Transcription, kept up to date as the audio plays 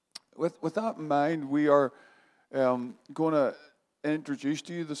with that in mind, we are going to introduce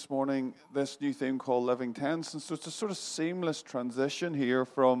to you this morning this new theme called Living Tents. And so it's a sort of seamless transition here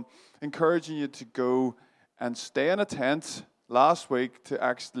from encouraging you to go and stay in a tent last week to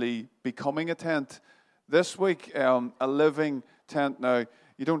actually becoming a tent this week, a living tent. Now,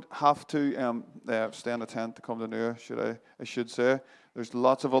 you don't have to stay in a tent to come to Nua, I should say. There's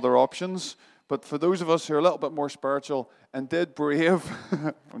lots of other options. But for those of us who are a little bit more spiritual and did brave,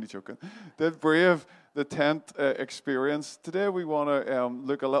 only joking, did brave the tent experience, today we want to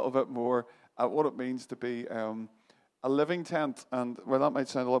look a little bit more at what it means to be a living tent. And well, that might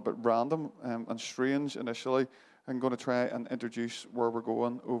sound a little bit random and strange initially, I'm going to try and introduce where we're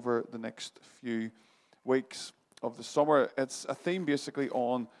going over the next few weeks of the summer. It's a theme basically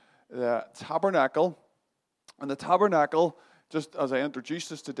on the tabernacle. And the tabernacle, just as I introduced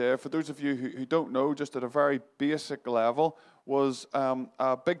this today, for those of you who don't know, just at a very basic level, was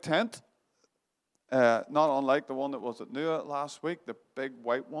a big tent, not unlike the one that was at Nua last week, the big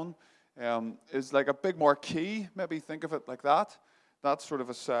white one, is like a big marquee, maybe think of it like that. That's sort of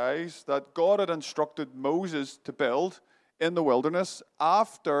a size that God had instructed Moses to build in the wilderness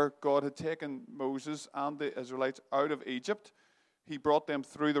after God had taken Moses and the Israelites out of Egypt. He brought them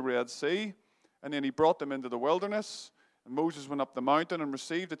through the Red Sea, and then he brought them into the wilderness. And Moses went up the mountain and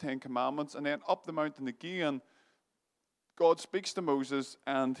received the 10 Commandments, and then up the mountain again, God speaks to Moses,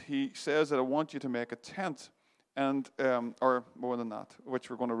 and he says that I want you to make a tent. And, or more than that, which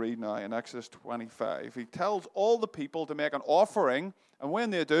we're going to read now in Exodus 25. He tells all the people to make an offering, and when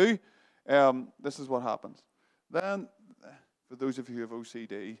they do, this is what happens. Then, for those of you who have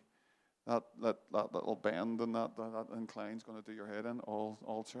OCD, that little bend and that incline is going to do your head in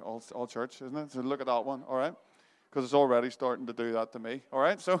all church, isn't it? So look at that one, all right? Because it's already starting to do that to me, all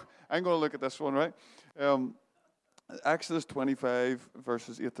right? So I'm going to look at this one, right? Exodus 25,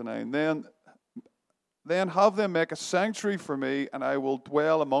 verses 8 to 9. Then have them make a sanctuary for me, and I will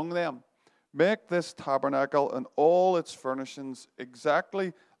dwell among them. Make this tabernacle and all its furnishings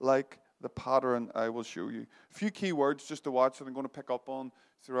exactly like the pattern I will show you. A few key words just to watch that I'm going to pick up on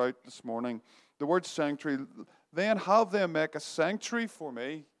throughout this morning. The word sanctuary. Then have them make a sanctuary for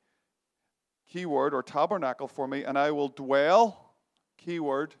me, key word, or tabernacle for me, and I will dwell, key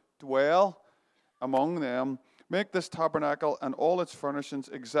word, dwell among them. Make this tabernacle and all its furnishings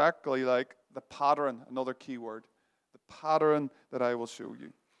exactly like the pattern, another key word, the pattern that I will show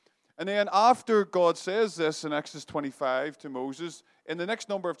you. And then after God says this in Exodus 25 to Moses, in the next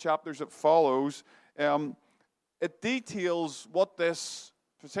number of chapters that follows, it details what this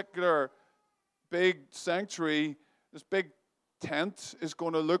particular big sanctuary, this big tent is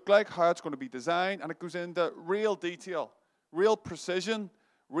going to look like, how it's going to be designed, and it goes into real detail, real precision,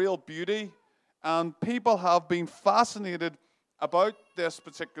 real beauty. And people have been fascinated about this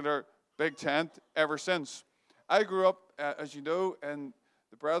particular big tent ever since. I grew up, as you know, in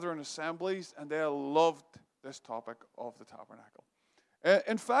the Brethren assemblies, and they loved this topic of the tabernacle.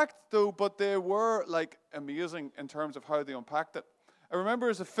 In fact, though, but they were like amazing in terms of how they unpacked it. I remember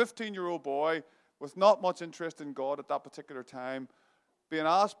as a 15-year-old boy with not much interest in God at that particular time, being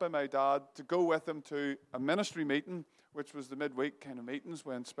asked by my dad to go with him to a ministry meeting, which was the midweek kind of meetings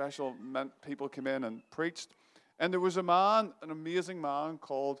when special people came in and preached. And there was a man, an amazing man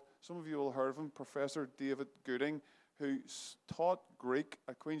called, some of you will have heard of him, Professor David Gooding, who taught Greek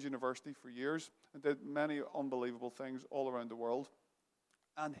at Queen's University for years and did many unbelievable things all around the world.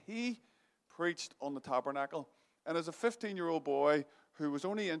 And he preached on the tabernacle. And as a 15-year-old boy who was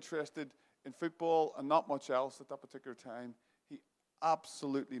only interested in football and not much else at that particular time, he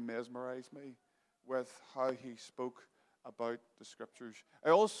absolutely mesmerized me with how he spoke about the scriptures. I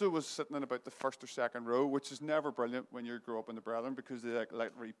also was sitting in about the first or second row, which is never brilliant when you grow up in the Brethren because they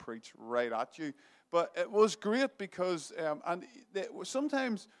literally preach right at you. But it was great because,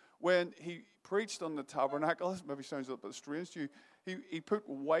 sometimes when he preached on the tabernacle, this maybe sounds a little bit strange to you, he put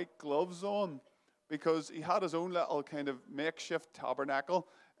white gloves on because he had his own little kind of makeshift tabernacle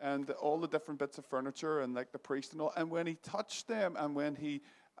and all the different bits of furniture and like the priest and all. And when he touched them and when he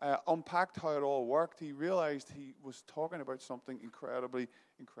unpacked how it all worked, he realized he was talking about something incredibly,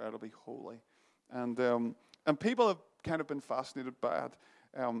 incredibly holy. And people have kind of been fascinated by it.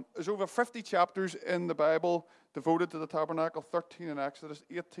 There's over 50 chapters in the Bible devoted to the tabernacle, 13 in Exodus,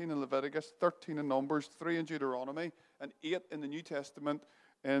 18 in Leviticus, 13 in Numbers, 3 in Deuteronomy, and 8 in the New Testament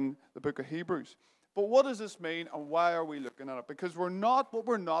in the book of Hebrews. But what does this mean and why are we looking at it? Because what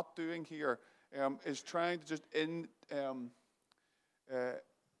we're not doing here is trying to just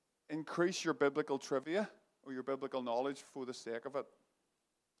increase your biblical trivia or your biblical knowledge for the sake of it,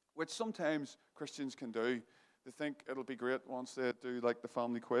 which sometimes Christians can do. they think it'll be great once they do like the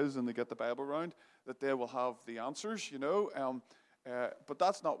family quiz and they get the Bible round, that they will have the answers, but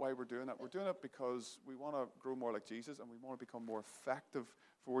that's not why we're doing it. We're doing it because we want to grow more like Jesus and we want to become more effective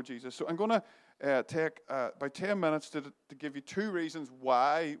for Jesus. So I'm going to take about 10 minutes to give you 2 reasons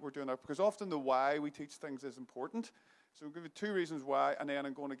why we're doing that, because often the why we teach things is important. So I'll give you 2 reasons why, and then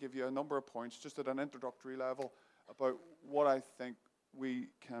I'm going to give you a number of points just at an introductory level about what I think we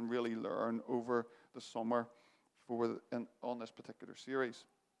can really learn over the summer on this particular series.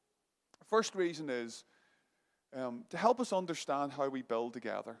 The first reason is to help us understand how we build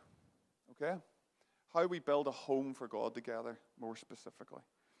together, okay? How we build a home for God together, more specifically.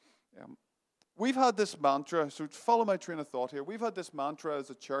 We've had this mantra, so follow my train of thought here. We've had this mantra as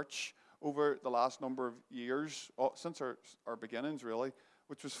a church over the last number of years, since our beginnings really,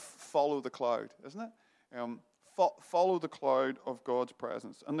 which was follow the cloud, isn't it? Follow the cloud of God's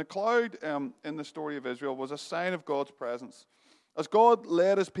presence. And the cloud in the story of Israel was a sign of God's presence. As God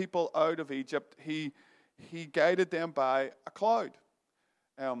led his people out of Egypt, he guided them by a cloud.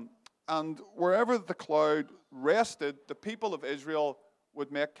 And wherever the cloud rested, the people of Israel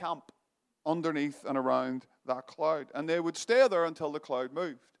would make camp underneath and around that cloud. And they would stay there until the cloud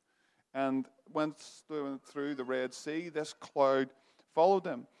moved. And once they went through the Red Sea, this cloud followed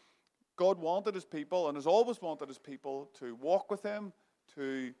them. God wanted his people, and has always wanted his people, to walk with him,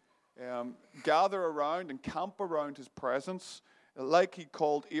 to gather around and camp around his presence, like he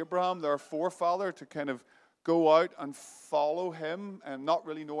called Abraham, their forefather, to kind of go out and follow him, and not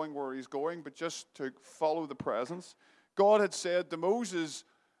really knowing where he's going, but just to follow the presence. God had said to Moses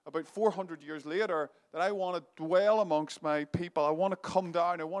about 400 years later that I want to dwell amongst my people. I want to come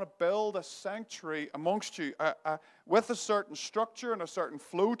down. I want to build a sanctuary amongst you with a certain structure and a certain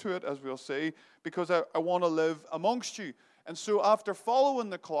flow to it, as we'll see, because I want to live amongst you. And so after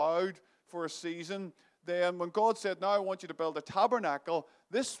following the cloud for a season, then when God said, now I want you to build a tabernacle,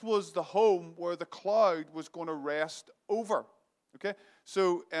 this was the home where the cloud was going to rest over. Okay?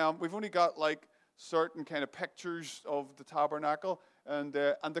 So we've only got like certain kind of pictures of the tabernacle, and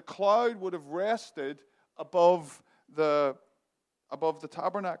the cloud would have rested above the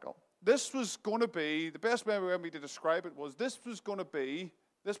tabernacle. This was going to be, the best way to describe it was, this was going to be,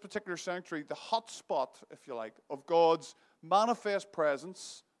 this particular sanctuary, the hot spot, if you like, of God's manifest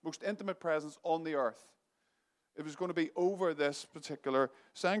presence, most intimate presence on the earth. It was going to be over this particular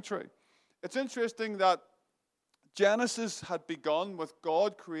sanctuary. It's interesting that Genesis had begun with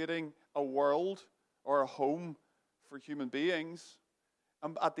God creating a world or a home for human beings.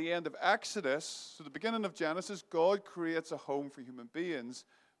 And at the end of Exodus, so the beginning of Genesis, God creates a home for human beings.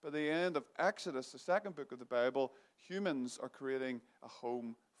 By the end of Exodus, the second book of the Bible, humans are creating a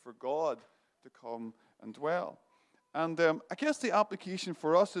home for God to come and dwell. And I guess the application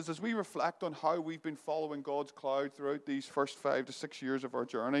for us is, as we reflect on how we've been following God's cloud throughout these first 5 to 6 years of our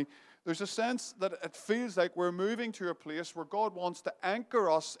journey, there's a sense that it feels like we're moving to a place where God wants to anchor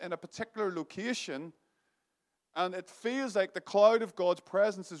us in a particular location. And it feels like the cloud of God's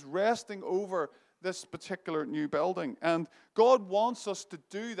presence is resting over this particular new building. And God wants us to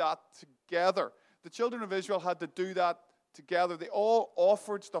do that together. The children of Israel had to do that together. They all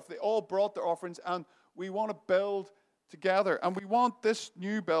offered stuff. They all brought their offerings. And we want to build together. And we want this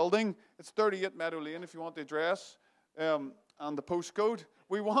new building. It's 38 Meadow Lane, if you want the address and the postcode.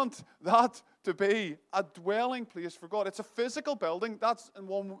 We want that to be a dwelling place for God. It's a physical building. That's in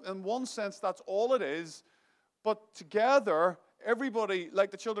one sense, that's all it is. But together, everybody,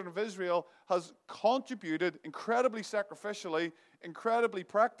 like the children of Israel, has contributed incredibly sacrificially, incredibly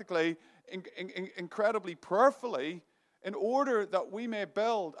practically, incredibly prayerfully, in order that we may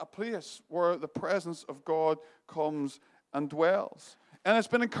build a place where the presence of God comes and dwells. And it's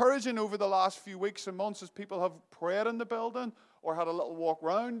been encouraging over the last few weeks and months as people have prayed in the building or had a little walk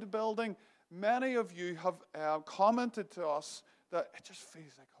around the building. Many of you have commented to us that it just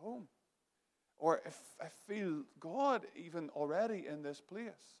feels like home. Or if I feel God even already in this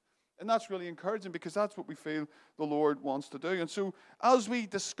place. And that's really encouraging, because that's what we feel the Lord wants to do. And so as we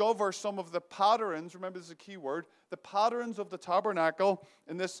discover some of the patterns, remember this is a key word, the patterns of the tabernacle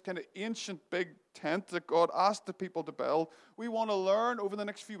in this kind of ancient big tent that God asked the people to build, we want to learn over the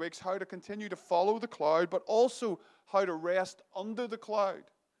next few weeks how to continue to follow the cloud, but also how to rest under the cloud.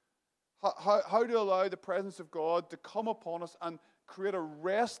 How to allow the presence of God to come upon us and create a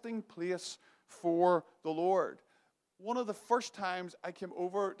resting place for the Lord. One of the first times I came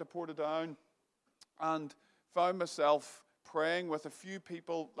over to Portadown and found myself praying with a few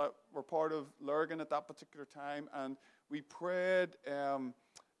people that were part of Lurgan at that particular time, and we prayed in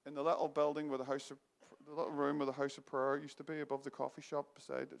the little building where the little room where the house of prayer used to be, above the coffee shop,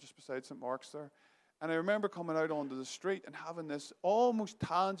 just beside St. Mark's there. And I remember coming out onto the street and having this almost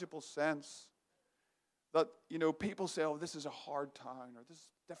tangible sense that, people say, oh, this is a hard town, or this is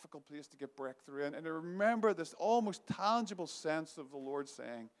a difficult place to get breakthrough in. And I remember this almost tangible sense of the Lord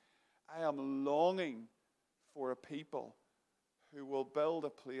saying, I am longing for a people who will build a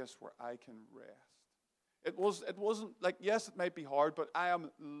place where I can rest. It wasn't like, yes, it might be hard, but I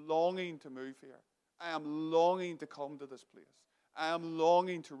am longing to move here. I am longing to come to this place. I am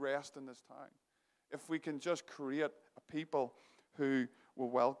longing to rest in this town. If we can just create a people who will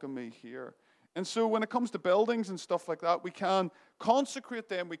welcome me here. And so when it comes to buildings and stuff like that, we can consecrate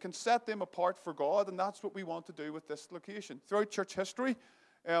them, we can set them apart for God, and that's what we want to do with this location. Throughout church history,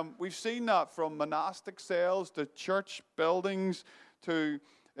 we've seen that from monastic cells to church buildings to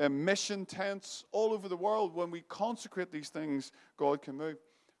mission tents all over the world. When we consecrate these things, God can move.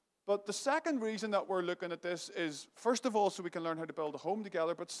 But the second reason that we're looking at this is, first of all, so we can learn how to build a home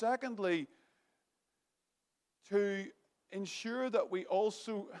together, but secondly, to ensure that we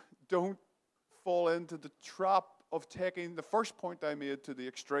also don't fall into the trap of taking the first point I made to the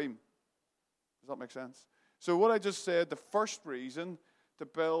extreme. Does that make sense? So what I just said, the first reason to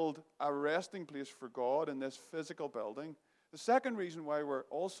build a resting place for God in this physical building, the second reason why we're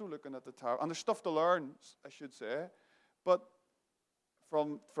also looking at the tower, and there's stuff to learn, I should say, but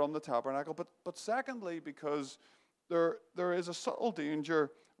from the tabernacle, but secondly, because there is a subtle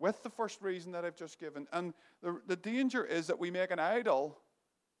danger with the first reason that I've just given, and the danger is that we make an idol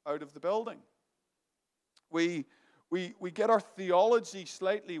out of the building. We get our theology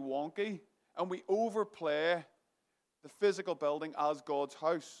slightly wonky, and we overplay the physical building as God's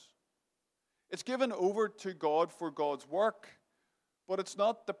house. It's given over to God for God's work, but it's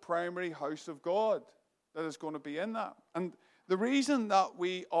not the primary house of God that is going to be in that. And the reason that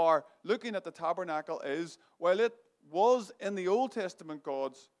we are looking at the tabernacle is, while it was in the Old Testament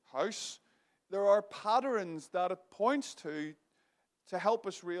God's house, there are patterns that it points to help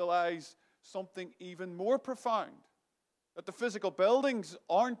us realize something even more profound. That the physical buildings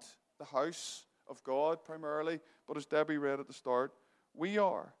aren't the house of God primarily, but as Debbie read at the start, we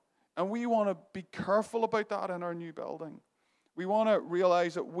are. And we want to be careful about that in our new building. We want to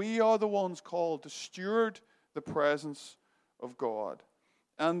realize that we are the ones called to steward the presence of God.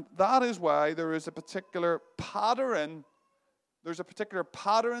 And that is why there is a particular pattern. There's a particular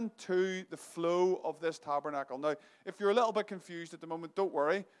pattern to the flow of this tabernacle. Now, if you're a little bit confused at the moment, don't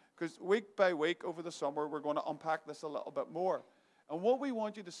worry, because week by week over the summer, we're going to unpack this a little bit more. And what we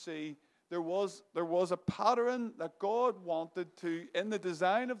want you to see, there was a pattern that God wanted to, in the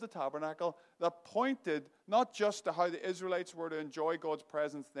design of the tabernacle, that pointed not just to how the Israelites were to enjoy God's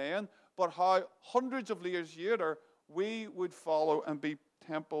presence then, but how hundreds of years later, we would follow and be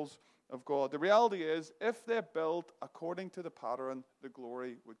temples of God. The reality is, if they built according to the pattern, the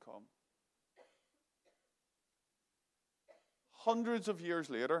glory would come. Hundreds of years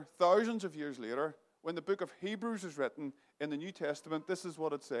later, thousands of years later, when the book of Hebrews is written in the New Testament, this is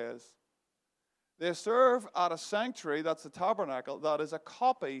what it says. They serve at a sanctuary, that's the tabernacle, that is a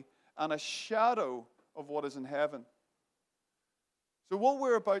copy and a shadow of what is in heaven. So what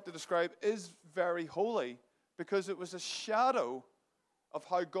we're about to describe is very holy, because it was a shadow of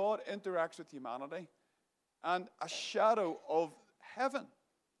how God interacts with humanity and a shadow of heaven.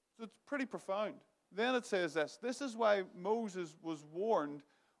 So it's pretty profound. Then it says this is why Moses was warned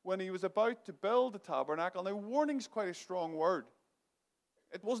when he was about to build the tabernacle. Now, warning is quite a strong word.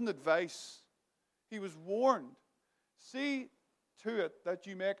 It wasn't advice. He was warned. See to it that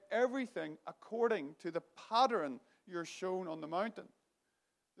you make everything according to the pattern you're shown on the mountain.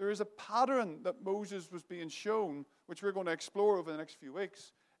 There is a pattern that Moses was being shown, which we're going to explore over the next few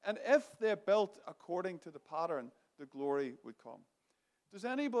weeks. And if they built according to the pattern, the glory would come. Does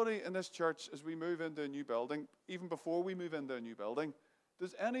anybody in this church, as we move into a new building, even before we move into a new building,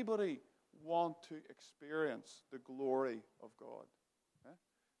 does anybody want to experience the glory of God? Yeah?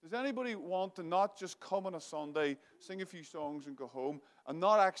 Does anybody want to not just come on a Sunday, sing a few songs and go home, and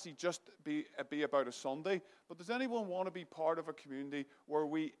not actually just be about a Sunday, but does anyone want to be part of a community where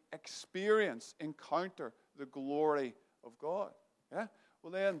we encounter the glory of God? Yeah?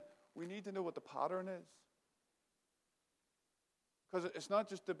 Well then, we need to know what the pattern is. Because it's not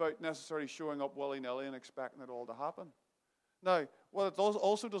just about necessarily showing up willy-nilly and expecting it all to happen. Now, what it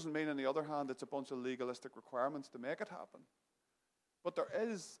also doesn't mean, on the other hand, it's a bunch of legalistic requirements to make it happen. But there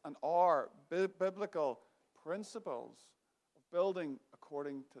is and are biblical principles of building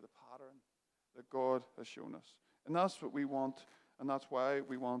according to the pattern that God has shown us. And that's what we want, and that's why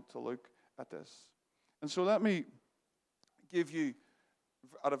we want to look at this. And so let me give you,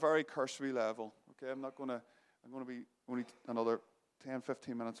 at a very cursory level, okay, I'm going to be only another 10,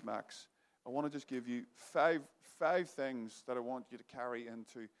 15 minutes max. I want to just give you five things that I want you to carry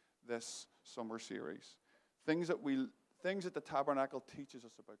into this summer series. Things that the tabernacle teaches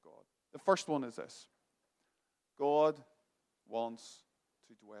us about God. The first one is this: God wants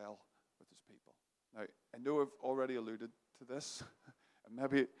to dwell with his people. Now, I know I've already alluded to this, and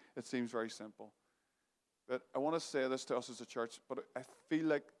maybe it seems very simple, but I want to say this to us as a church, but I feel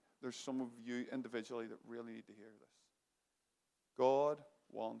like there's some of you individually that really need to hear this. God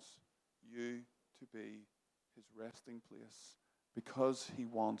wants you to be his resting place because he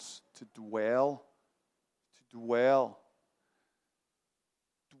wants to dwell. To dwell.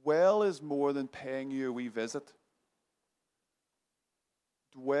 Dwell is more than paying you a wee visit.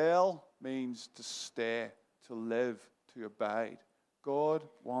 Dwell means to stay, to live, to abide. God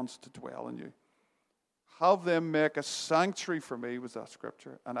wants to dwell in you. Have them make a sanctuary for me, was that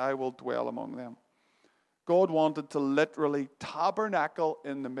scripture, and I will dwell among them. God wanted to literally tabernacle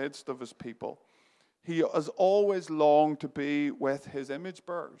in the midst of his people. He has always longed to be with his image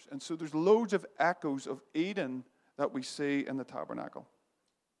bearers. And so there's loads of echoes of Eden that we see in the tabernacle.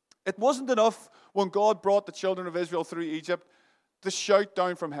 It wasn't enough when God brought the children of Israel through Egypt to shout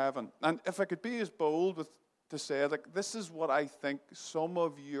down from heaven. And if I could be as bold to say, like, this is what I think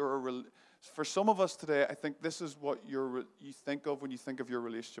for some of us today, I think this is what you think of when you think of your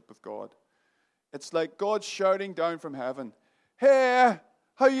relationship with God. It's like God shouting down from heaven, "Hey,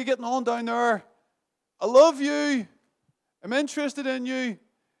 how are you getting on down there? I love you. I'm interested in you.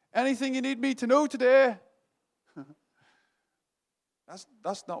 Anything you need me to know today?"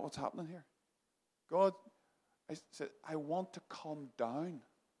 That's not what's happening here. God, I said, I want to come down.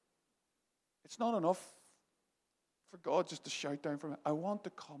 It's not enough for God just to shout down from heaven. I want to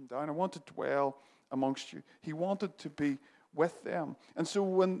come down. I want to dwell amongst you. He wanted to be with them. And so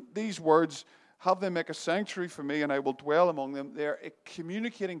when these words, have them make a sanctuary for me and I will dwell among them, they're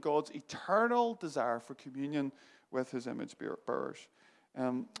communicating God's eternal desire for communion with his image bearers.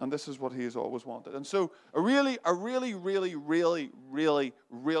 And this is what he has always wanted. And so a really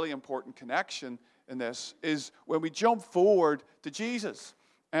important connection in this is when we jump forward to Jesus.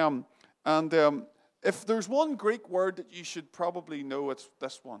 If there's one Greek word that you should probably know, it's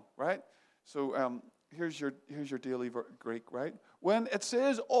this one, right? So here's your daily Greek, right? When it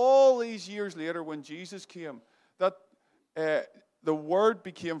says all these years later when Jesus came, that the Word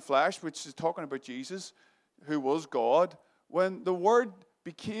became flesh, which is talking about Jesus, who was God. When the Word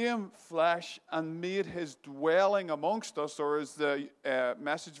became flesh and made his dwelling amongst us, or as the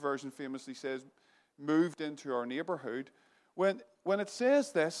Message version famously says, moved into our neighborhood. When it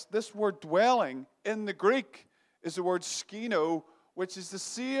says this word dwelling in the Greek is the word skino, which is the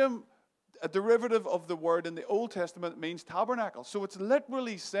same a derivative of the word in the Old Testament means tabernacle. So it's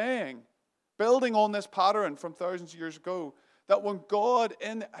literally saying, building on this pattern from thousands of years ago, that when God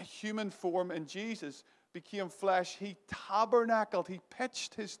in a human form in Jesus became flesh, he tabernacled, he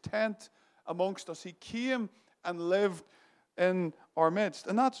pitched his tent amongst us. He came and lived in our midst.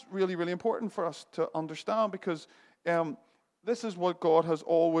 And that's really, really important for us to understand because this is what God has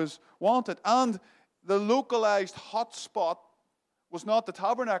always wanted. And the localized hotspot was not the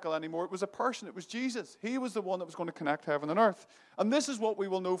tabernacle anymore. It was a person. It was Jesus. He was the one that was going to connect heaven and earth. And this is what we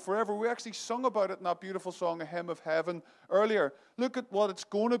will know forever. We actually sung about it in that beautiful song, A Hymn of Heaven, earlier. Look at what it's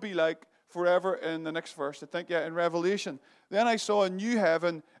going to be like forever in the next verse. I think, in Revelation. Then I saw a new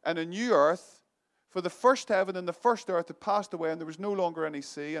heaven and a new earth. For the first heaven and the first earth had passed away, and there was no longer any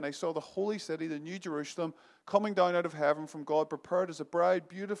sea. And I saw the holy city, the new Jerusalem, coming down out of heaven from God, prepared as a bride,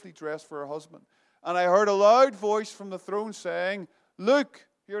 beautifully dressed for her husband. And I heard a loud voice from the throne saying, "Look,"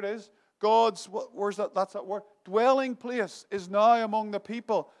 here it is, God's, where's that? That's that word. Dwelling place is now among the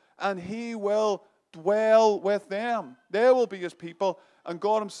people, and he will dwell with them. They will be his people, and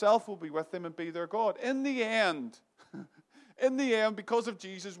God himself will be with them and be their God. In the end, because of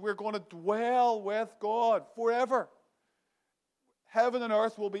Jesus, we're going to dwell with God forever. Heaven and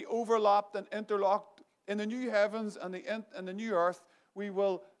earth will be overlapped and interlocked. In the new heavens and the new earth, we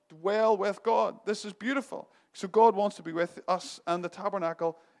will dwell with God. This is beautiful. So God wants to be with us, and the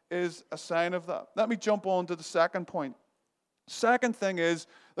tabernacle is a sign of that. Let me jump on to the second point. Second thing is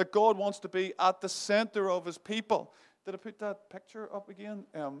that God wants to be at the center of his people. Did I put that picture up again?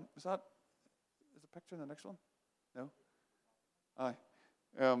 Is the picture in the next one? No? Aye.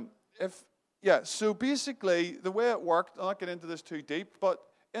 So basically, the way it worked, I'll not get into this too deep, but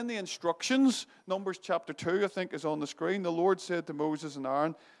in the instructions, Numbers chapter 2, I think, is on the screen. The Lord said to Moses and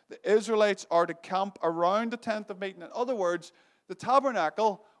Aaron, the Israelites are to camp around the tent of meeting. In other words, the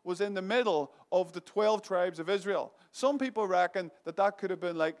tabernacle was in the middle of the 12 tribes of Israel. Some people reckon that could have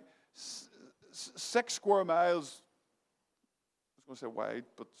been like 6 square miles. was going to say wide,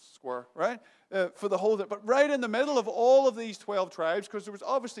 but square, right? For the whole thing. But right in the middle of all of these 12 tribes, because there was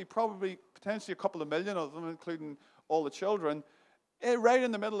obviously probably potentially a couple of million of them, including all the children, right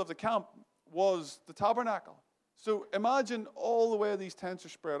in the middle of the camp was the tabernacle. So imagine all the way these tents are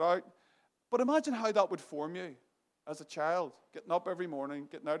spread out. But imagine how that would form you as a child, getting up every morning,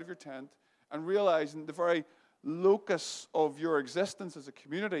 getting out of your tent, and realizing the very locus of your existence as a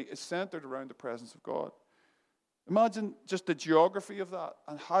community is centered around the presence of God. Imagine just the geography of that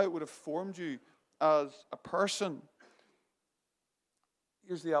and how it would have formed you as a person.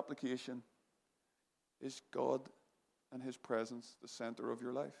 Here's the application. Is God and His presence the center of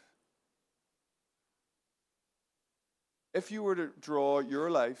your life? If you were to draw your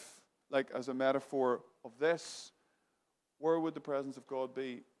life like as a metaphor of this, where would the presence of God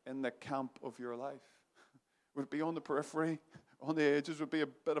be in the camp of your life? Would it be on the periphery, on the edges? Would it be a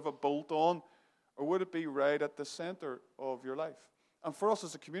bit of a bolt-on? Or would it be right at the center of your life? And for us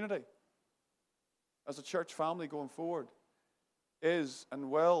as a community, as a church family going forward, is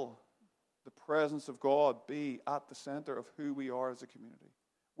and will the presence of God be at the center of who we are as a community?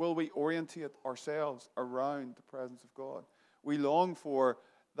 Will we orientate ourselves around the presence of God? We long for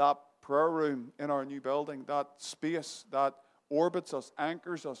that prayer room in our new building, that space that orbits us,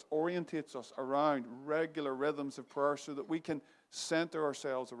 anchors us, orientates us around regular rhythms of prayer so that we can center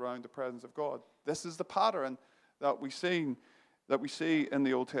ourselves around the presence of God. This is the pattern that we see in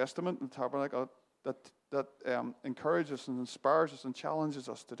the Old Testament, in the tabernacle, that encourages us and inspires us and challenges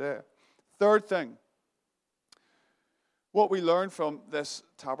us today. Third thing, what we learn from this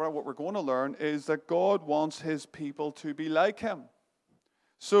tabernacle, what we're going to learn, is that God wants His people to be like Him.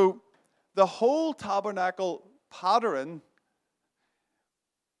 So the whole tabernacle pattern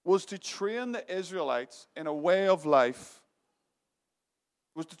was to train the Israelites in a way of life,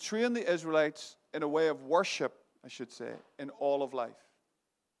 was to train the Israelites in a way of worship, I should say, in all of life.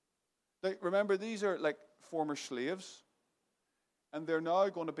 Remember, these are like former slaves, and they're now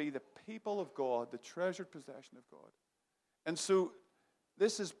going to be the people of God, the treasured possession of God. And so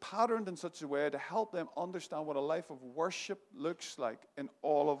this is patterned in such a way to help them understand what a life of worship looks like in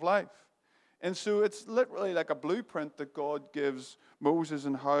all of life. And so it's literally like a blueprint that God gives Moses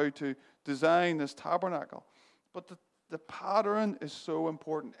in how to design this tabernacle. But the pattern is so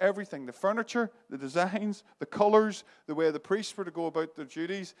important. Everything, the furniture, the designs, the colors, the way the priests were to go about their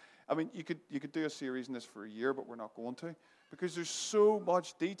duties. I mean, you could do a series on this for a year, but we're not going to, because there's so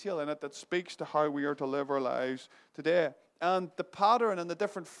much detail in it that speaks to how we are to live our lives today. And the pattern and the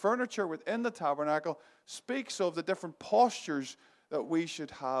different furniture within the tabernacle speaks of the different postures that we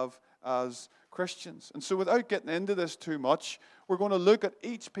should have as Christians. And so without getting into this too much, we're going to look at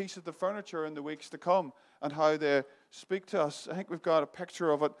each piece of the furniture in the weeks to come and how they speak to us. I think we've got a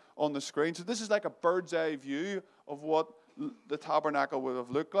picture of it on the screen. So this is like a bird's eye view of what the tabernacle would have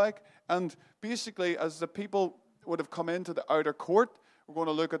looked like. And basically, as the people would have come into the outer court, we're going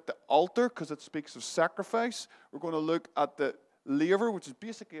to look at the altar because it speaks of sacrifice. We're going to look at the laver, which is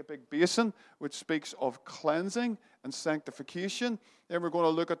basically a big basin, which speaks of cleansing and sanctification. Then we're going to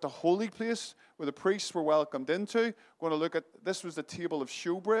look at the holy place where the priests were welcomed into. We're going to look at, this was the table of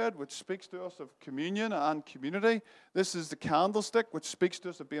showbread, which speaks to us of communion and community. This is the candlestick, which speaks to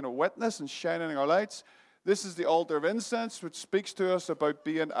us of being a witness and shining our lights. This is the altar of incense, which speaks to us about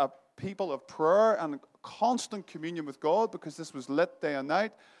being a people of prayer and constant communion with God, because this was lit day and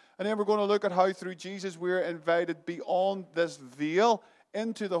night. And then we're going to look at how through Jesus we're invited beyond this veil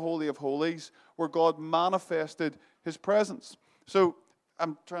into the Holy of Holies, where God manifested His presence. So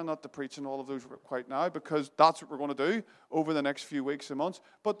I'm trying not to preach on all of those quite now, because that's what we're going to do over the next few weeks and months.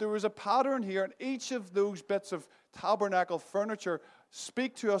 But there was a pattern here, and each of those bits of tabernacle furniture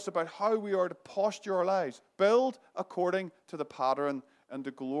speak to us about how we are to posture our lives. Build according to the pattern, and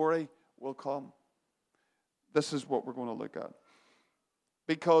the glory will come. This is what we're going to look at.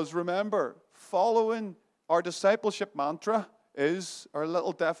 Because remember, following our discipleship mantra is, our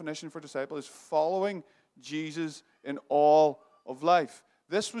little definition for disciple is following Jesus in all of life.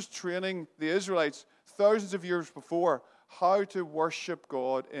 This was training the Israelites thousands of years before how to worship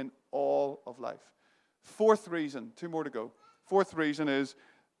God in all of life. Fourth reason, two more to go. Fourth reason is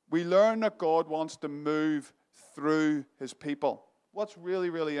we learn that God wants to move through His people. What's really,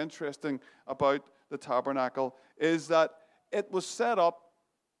 really interesting about the tabernacle is that it was set up,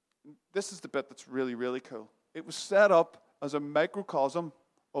 this is the bit that's really, really cool. It was set up as a microcosm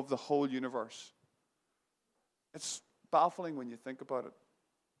of the whole universe. It's baffling when you think about it.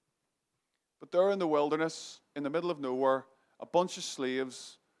 But there in the wilderness, in the middle of nowhere, a bunch of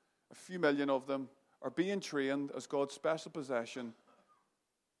slaves, a few million of them, are being trained as God's special possession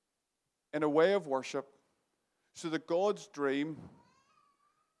in a way of worship so that God's dream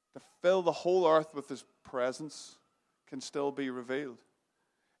to fill the whole earth with his presence can still be revealed.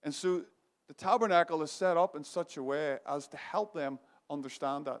 And so the tabernacle is set up in such a way as to help them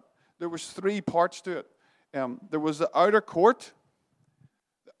understand that. There was 3 parts to it. There was the outer court,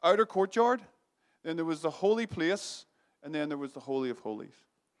 the outer courtyard, then there was the holy place, and then there was the Holy of Holies.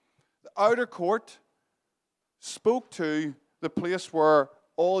 The outer court spoke to the place where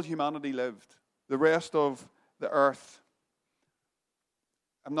all humanity lived, the rest of the earth.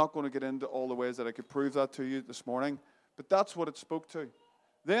 I'm not going to get into all the ways that I could prove that to you this morning, but that's what it spoke to.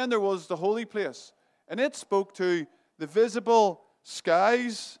 Then there was the holy place, and it spoke to the visible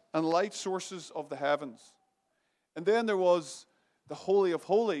skies and light sources of the heavens. And then there was the Holy of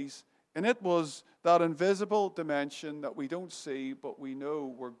Holies, and it was that invisible dimension that we don't see, but we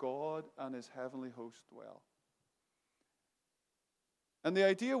know where God and his heavenly host dwell. And the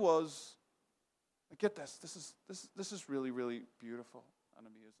idea was, get this, this is really, really beautiful and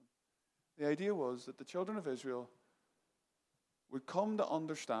amazing. The idea was that the children of Israel would come to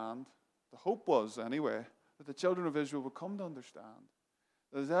understand, the hope was anyway, that the children of Israel would come to understand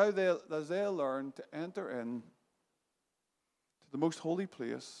that as they learn to enter in to the most holy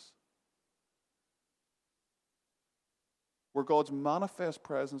place, where God's manifest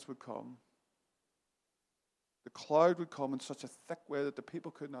presence would come, the cloud would come in such a thick way that the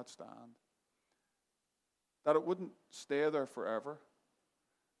people could not stand, that it wouldn't stay there forever,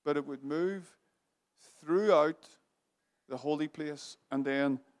 but it would move throughout the holy place and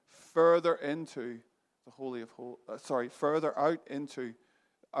then further into the further out into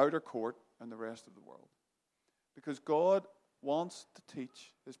the outer court and the rest of the world. Because God wants to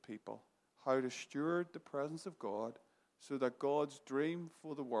teach his people how to steward the presence of God so that God's dream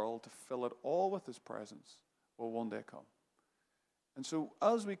for the world to fill it all with his presence will one day come. And so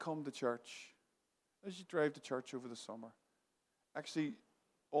as we come to church, as you drive to church over the summer, actually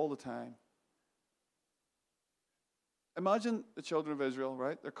all the time, imagine the children of Israel,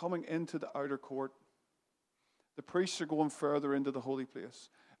 right? They're coming into the outer court. The priests are going further into the holy place.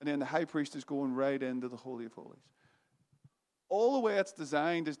 And then the high priest is going right into the Holy of Holies. All the way it's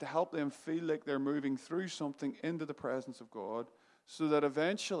designed is to help them feel like they're moving through something into the presence of God, so that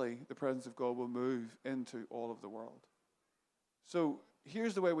eventually the presence of God will move into all of the world. So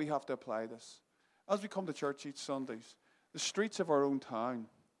here's the way we have to apply this. As we come to church each Sundays, the streets of our own town,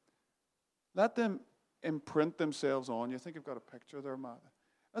 let them imprint themselves on you. I think you've got a picture there, Matt.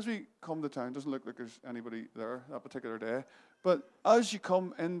 As we come to town, doesn't look like there's anybody there that particular day, but as you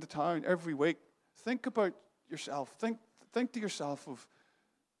come into town every week, think about yourself. Think to yourself of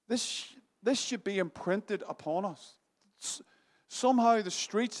this should be imprinted upon us. Somehow the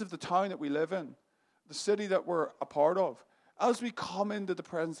streets of the town that we live in, the city that we're a part of, as we come into the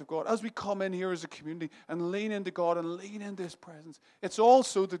presence of God, as we come in here as a community and lean into God and lean into his presence, it's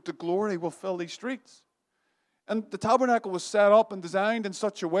also that the glory will fill these streets. And the tabernacle was set up and designed in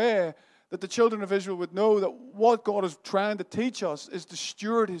such a way that the children of Israel would know that what God is trying to teach us is to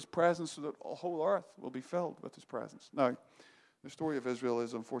steward his presence so that the whole earth will be filled with his presence. Now, the story of Israel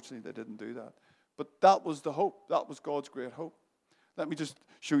is, unfortunately, they didn't do that. But that was the hope. That was God's great hope. Let me just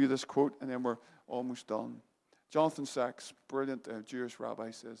show you this quote, and then we're almost done. Jonathan Sacks, brilliant Jewish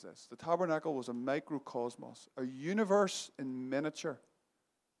rabbi, says this: the tabernacle was a microcosmos, a universe in miniature,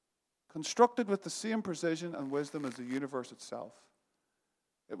 constructed with the same precision and wisdom as the universe itself.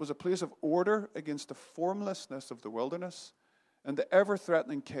 It was a place of order against the formlessness of the wilderness and the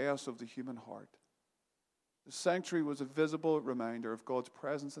ever-threatening chaos of the human heart. The sanctuary was a visible reminder of God's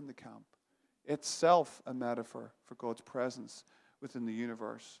presence in the camp, itself a metaphor for God's presence within the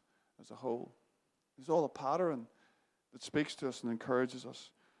universe as a whole. It's all a pattern that speaks to us and encourages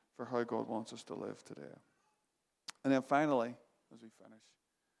us for how God wants us to live today. And then finally, as we finish,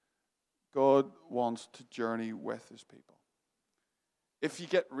 God wants to journey with his people. If you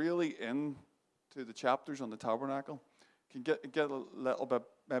get really into the chapters on the tabernacle, it can get a little bit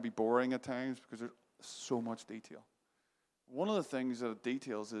maybe boring at times because there's so much detail. One of the things that it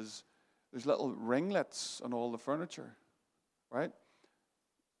details is there's little ringlets on all the furniture, right?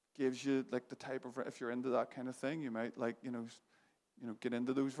 Gives you like the type of, if you're into that kind of thing, you might get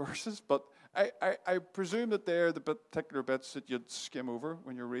into those verses. But I presume that they're the particular bits that you'd skim over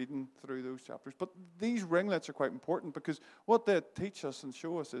when you're reading through those chapters. But these ringlets are quite important because what they teach us and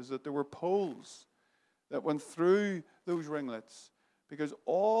show us is that there were poles that went through those ringlets because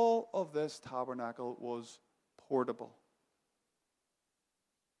all of this tabernacle was portable.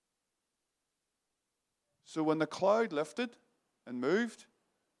 So when the cloud lifted and moved,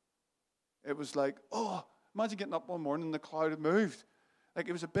 it was like, oh, imagine getting up one morning and the cloud had moved. Like,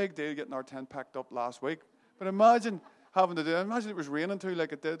 it was a big deal getting our tent packed up last week But imagine having to do it. Imagine it was raining too,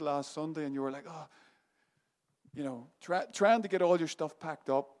 like it did last Sunday, and you were like, oh, trying to get all your stuff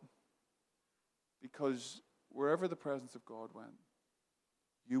packed up, because wherever the presence of God went,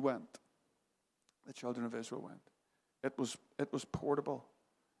 you went. The children of Israel went. It was portable.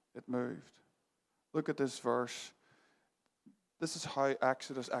 It moved. Look at this verse. This is how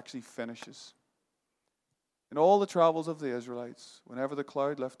Exodus actually finishes. In all the travels of the Israelites, whenever the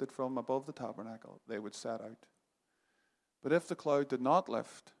cloud lifted from above the tabernacle, they would set out. But if the cloud did not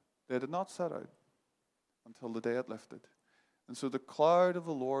lift, they did not set out until the day it lifted. And so the cloud of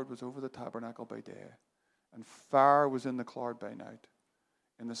the Lord was over the tabernacle by day, and fire was in the cloud by night,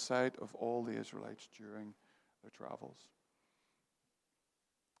 in the sight of all the Israelites during their travels.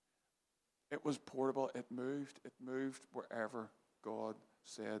 It was portable. It moved wherever God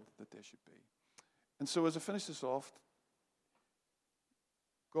said that they should be. And so as I finish this off,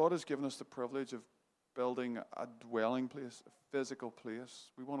 God has given us the privilege of building a dwelling place, a physical place.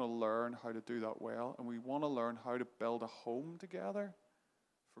 We want to learn how to do that well, and we want to learn how to build a home together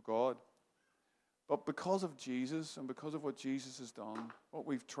for God. But because of Jesus and because of what Jesus has done, what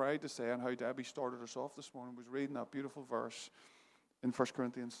we've tried to say, and how Debbie started us off this morning, was reading that beautiful verse in 1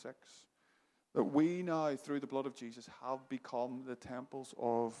 Corinthians 6, that we now, through the blood of Jesus, have become the temples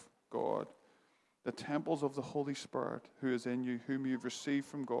of God, the temples of the Holy Spirit who is in you, whom you've received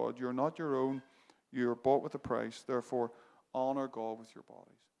from God. You're not your own. You are bought with a price. Therefore, honor God with your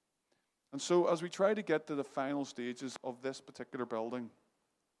bodies. And so as we try to get to the final stages of this particular building,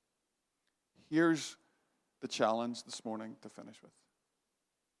 here's the challenge this morning to finish with.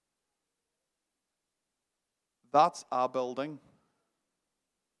 That's a building,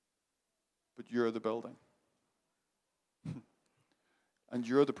 but you're the building. And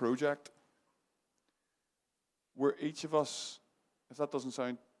you're the project. Where each of us, if that doesn't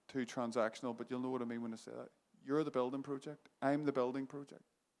sound too transactional, but you'll know what I mean when I say that. You're the building project. I'm the building project.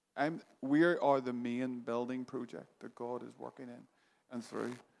 We are the main building project that God is working in and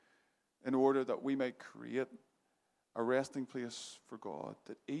through, in order that we might create a resting place for God,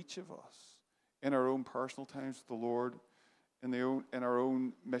 that each of us, in our own personal times with the Lord, in our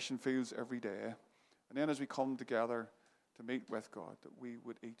own mission fields every day, and then as we come together to meet with God, that we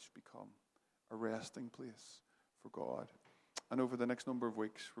would each become a resting place for God. And over the next number of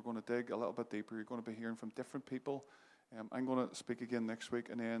weeks, we're going to dig a little bit deeper. You're going to be hearing from different people. I'm going to speak again next week,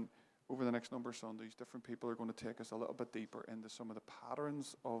 and then over the next number of Sundays, different people are going to take us a little bit deeper into some of the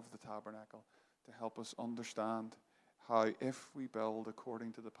patterns of the tabernacle to help us understand how, if we build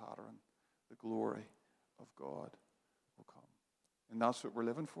according to the pattern, the glory of God will come. And that's what we're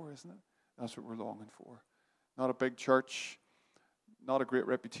living for, isn't it? That's what we're longing for. Not a big church, not a great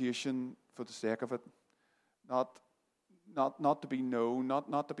reputation for the sake of it, not to be known,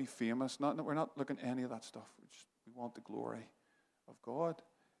 not to be famous. We're not looking at any of that stuff. We want the glory of God,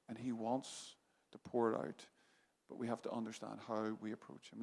 and He wants to pour it out. But we have to understand how we approach Him.